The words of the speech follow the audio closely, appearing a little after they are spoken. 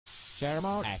Share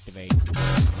mode activate.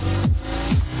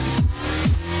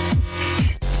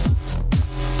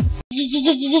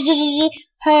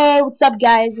 Hey, what's up,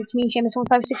 guys? It's me,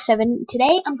 Seamus1567.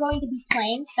 Today, I'm going to be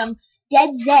playing some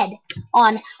Dead Zed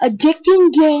on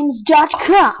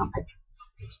addictinggames.com.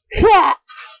 Oh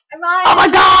my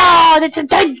God! It's a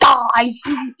dead guys.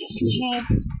 I'm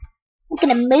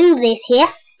gonna move this here.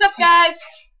 What's up, guys?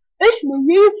 It's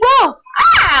Marie Wolf.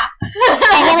 Ah! And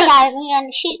here we go. We're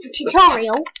gonna shoot the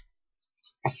tutorial.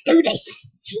 Let's do this.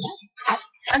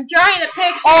 I'm drawing a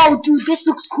picture. Oh, dude, this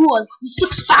looks cool. This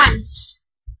looks fun. This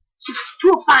looks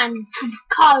too fun.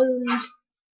 Cold.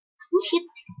 Oh shit!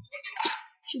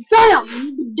 Damn!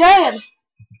 Damn!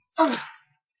 Oh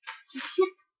shit!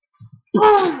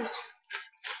 Boom!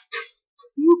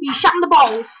 You be shot in the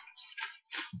balls.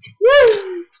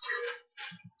 Woo!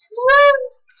 Woo!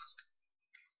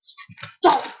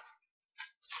 Dog!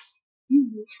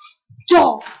 You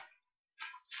dog!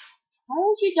 Why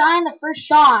don't you die in the first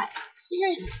shot?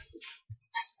 Seriously.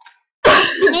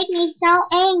 You make me so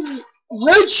angry.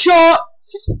 Headshot!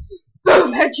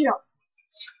 Boom! Headshot!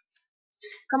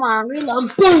 Come on,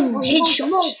 reload. Boom!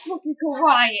 Headshot. Fucking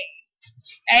crying.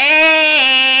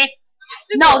 Hey!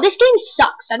 No, this game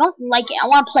sucks. I don't like it. I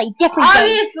want to play a different game.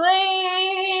 Obviously!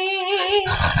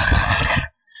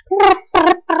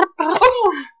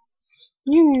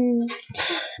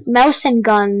 Mouse and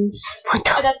guns. What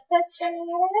the?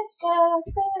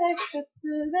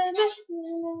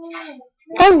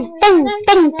 Dun, dun, dun,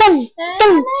 dun, dun, dun,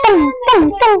 dun, dun,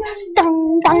 dun,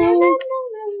 dun.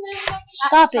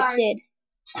 Stop it, Sid.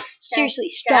 Seriously,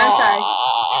 stop.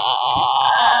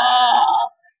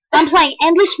 I'm playing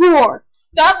Endless War.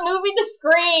 Stop moving the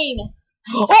screen!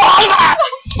 Oh,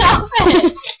 Stop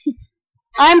it!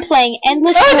 I'm playing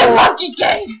Endless Oh, the War. monkey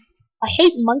game! I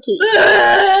hate monkeys.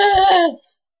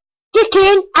 Just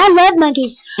kidding. I love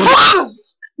monkeys. Okay,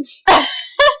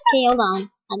 hold on.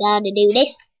 I gotta do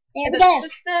this. There we go.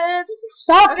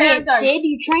 Stop Okay, it, Sid.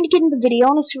 You're trying to get in the video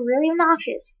and it's really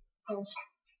obnoxious. Oh.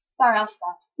 Sorry, I'll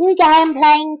stop. Here we go. I'm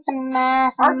playing some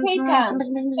Arcade Town.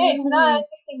 Hey, it's not an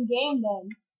addicting game then.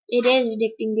 It is an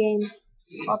addicting game.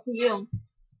 Well, to you.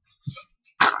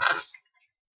 I'm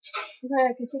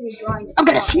gonna continue drawing this. I'm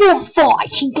gonna swarm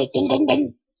fight. Ding, ding, ding, ding,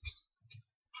 ding.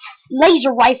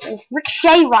 Laser rifle,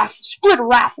 ricochet rifle, splitter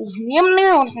rifle,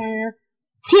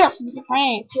 TS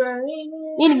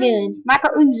minigun, micro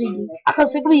Uzi, micro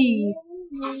CP.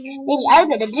 Maybe I'm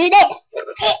gonna do this.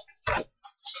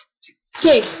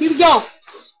 Okay, here we go.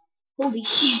 Holy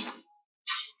shit.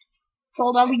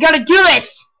 Hold on, we gotta do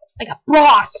this. Like a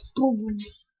boss. Boom.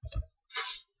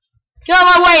 Get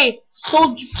out of my way,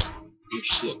 soldier. Oh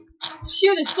shit.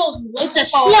 Shoot a soldier. It's a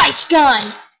slice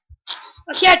gun.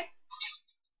 Oh shit.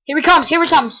 Here he comes, here he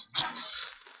comes.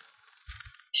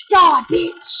 Stop,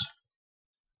 bitch.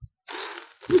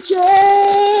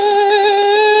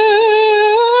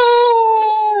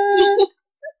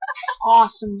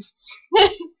 Awesome.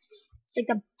 It's like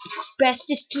the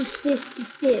bestest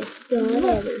gun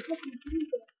ever.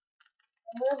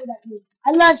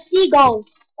 I love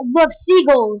seagulls. I love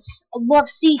seagulls. I love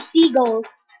seagulls.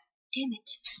 Damn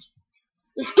it.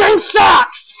 This game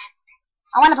sucks.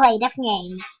 I want to play a different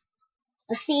game.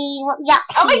 Let's see what we got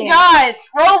Oh here. my God!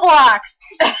 Roblox!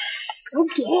 So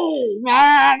gay.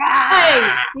 Hey,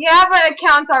 you have an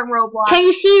account on Roblox. Can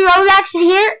you see Roblox in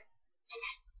here?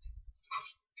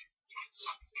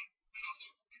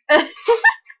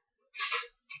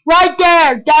 Right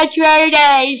there. That's where it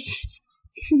is.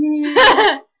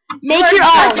 Make your own.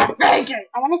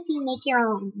 I want to see make your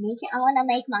own. I want to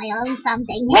make my own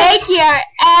something. Make your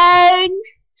own.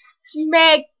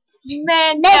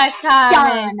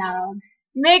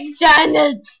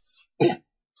 McDonald's.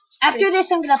 After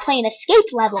this, I'm gonna play an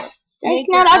escape level. Make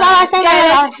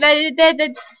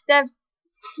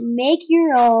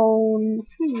your own.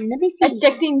 Let me see.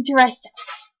 Addicting dress up.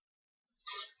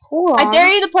 Hold on. I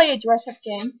dare you to play a dress up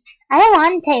game. I don't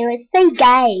want to. It's so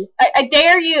gay. I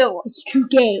dare you. It's too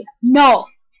gay. No.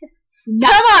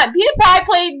 Come on, PewDiePie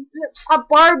played a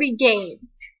Barbie game.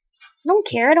 I don't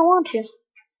care. I don't want to.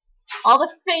 All the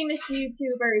famous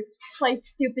YouTubers play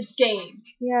stupid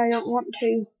games. Yeah, I don't want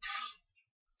to.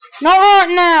 Not right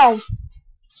now.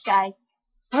 Guy.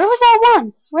 Where was that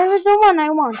one? Where was the one I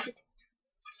wanted?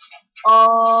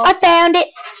 Oh. I found it.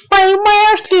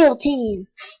 Firmware skill team.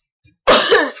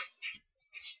 Hey,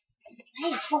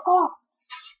 fuck off,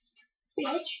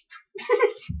 bitch.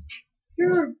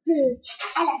 You're a bitch.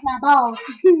 I like my balls.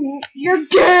 You're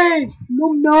gay. No,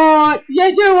 I'm not.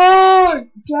 Yes, you are.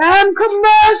 Damn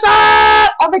commercial.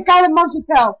 Oh my God, the monkey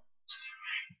fell.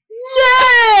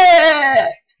 Yeah.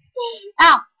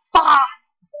 Ow. Fuck.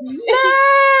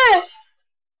 Yeah.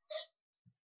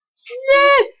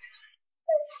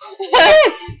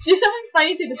 Do something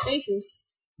funny to the faces.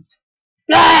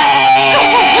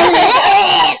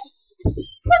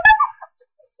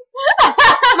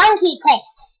 Monkey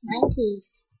quest.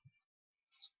 Monkeys.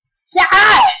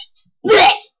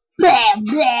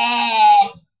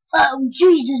 Oh,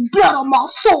 Jesus, blood on my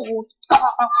soul.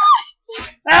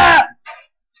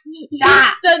 You've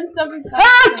done something funny.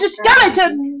 Oh, it's a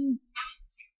skeleton.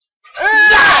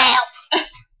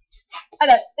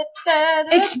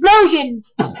 Explosion.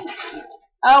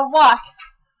 Walk.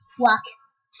 Walk.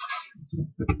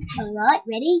 Alright,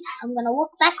 ready? I'm gonna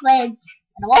walk backwards.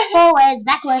 I'm gonna walk forwards,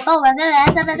 backwards, forward,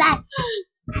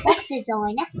 Back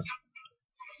designer.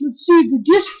 Let's see the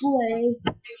display.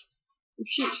 Oh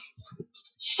shit.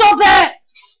 Stop it!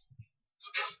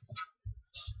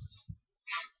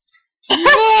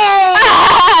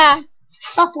 Yeah!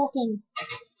 Stop walking.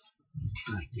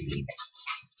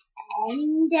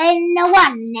 And then a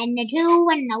 1, and a 2,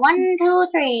 and a 1, 2,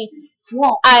 3.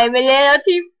 Walk. I'm a little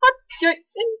teapot,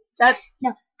 that.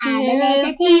 No. I'm a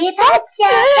little teapot,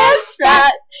 That's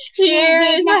right. Here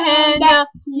is my hand up.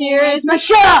 Here is my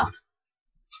shut up!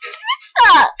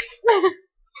 suck.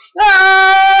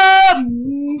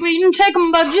 Being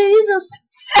taken by Jesus.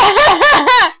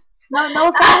 No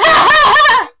offense.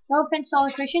 No offense to all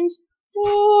the Christians.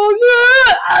 Oh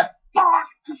yeah! Fuck!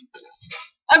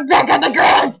 I'm back on the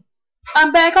ground.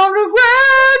 I'm back on the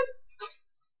ground.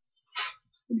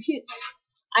 Oh shit!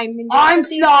 I'm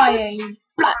flying.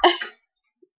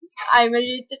 I'm a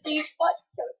little teapot,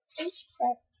 so it's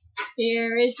right.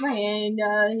 Here is my hand,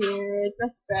 here is my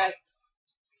sprat.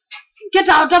 Get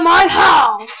out of my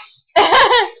house!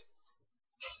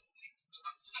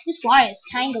 This wire is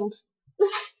tangled.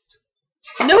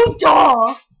 No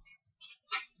door!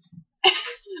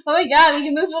 Oh my god, we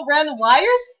can move around the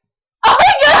wires? Oh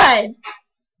my god!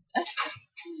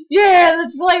 Yeah,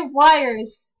 let's play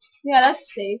wires. Yeah,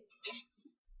 that's safe.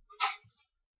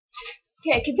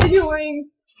 Okay, continuing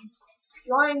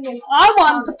drawing this. I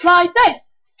want to play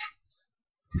this!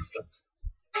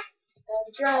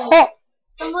 Drawing.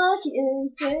 The monkey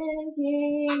is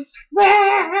singing.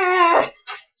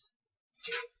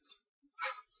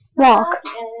 Walk.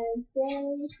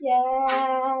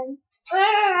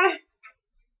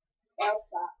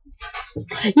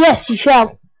 Yes, you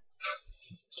shall.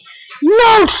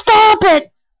 No, stop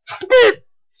it!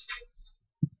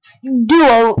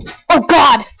 Duo. Oh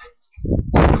God!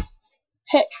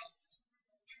 Hey.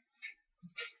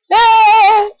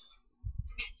 Ah!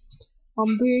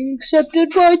 I'm being accepted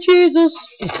by Jesus.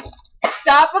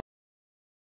 Stop.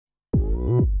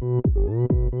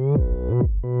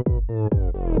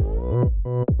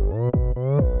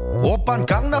 오빤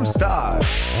강남스타일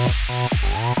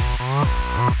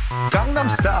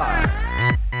강남스타일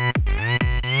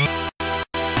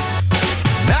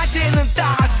낮에는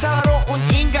따사로운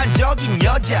인간적인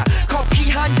여자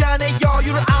커피 한 잔에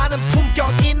여유를 아는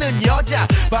품격 있는 여자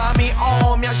밤이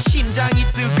오면 심장이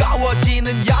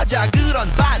뜨거워지는 여자 그런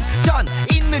반전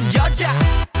있는 여자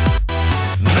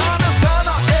너는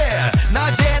선어해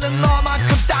낮에는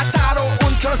너만큼 따사로운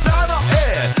그런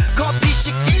선어해 커피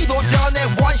식기도 전에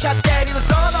원샷 때리는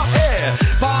선어해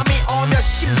밤이 오면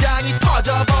심장이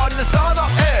터져버리는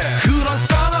선어해 그런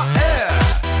선어해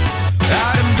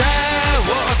아름다워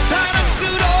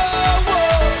사랑스러워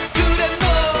그래 너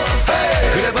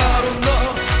hey. 그래 바로 너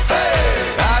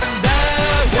hey.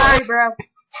 아름다워 Sorry, bro.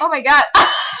 Oh my god.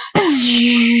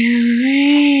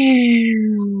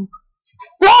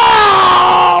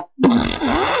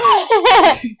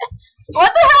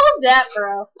 What the hell was that,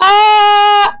 bro?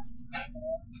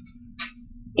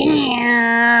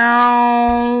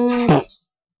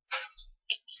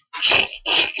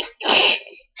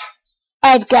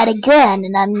 I've got a gun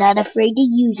and I'm not afraid to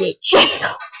use it.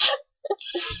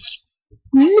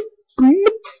 Bloop,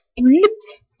 bloop, bloop,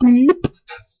 bloop.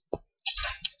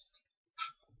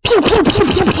 Pew, pew, pew,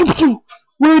 pew, pew, pew.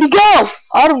 Where'd he go?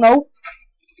 I don't know.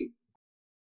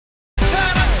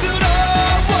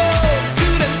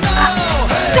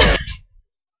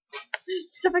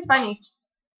 Something funny.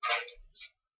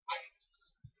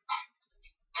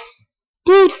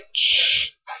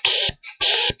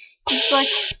 It's like,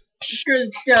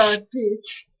 good dog, bitch.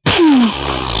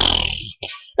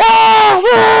 Oh,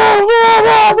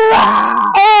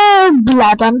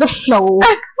 blood on the floor.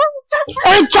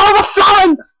 It's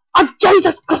overflowing. Oh,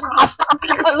 Jesus Christ.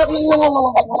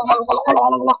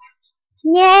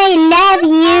 Yeah, I love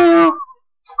you.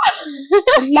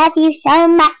 I love you so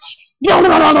much. What the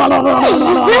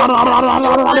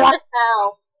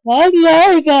hell?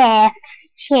 Hello there,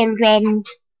 children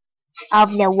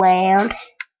of the world.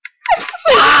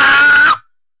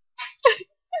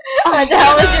 What the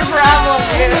hell is your problem?